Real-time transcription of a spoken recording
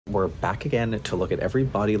We're back again to look at every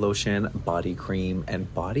body lotion, body cream,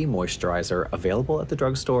 and body moisturizer available at the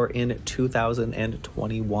drugstore in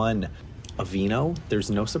 2021. Aveeno,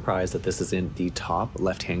 there's no surprise that this is in the top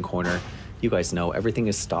left-hand corner. You guys know everything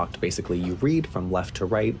is stocked. Basically, you read from left to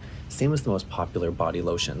right, same as the most popular body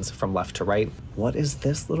lotions from left to right. What is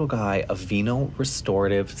this little guy? Aveeno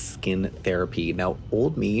Restorative Skin Therapy. Now,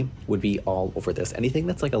 old me would be all over this. Anything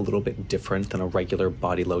that's like a little bit different than a regular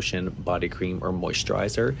body lotion, body cream, or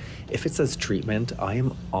moisturizer, if it says treatment, I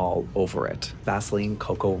am all over it. Vaseline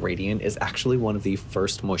Cocoa Radiant is actually one of the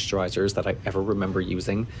first moisturizers that I ever remember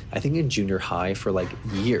using. I think in junior high for like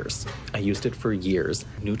years. I used it for years.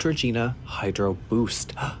 Neutrogena Hydro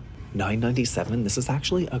Boost. $9.97. This is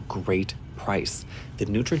actually a great price. The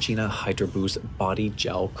Neutrogena Hydro Boost Body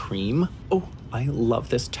Gel Cream. Oh, I love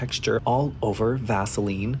this texture. All over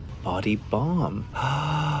Vaseline Body Balm.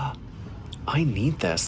 I need this.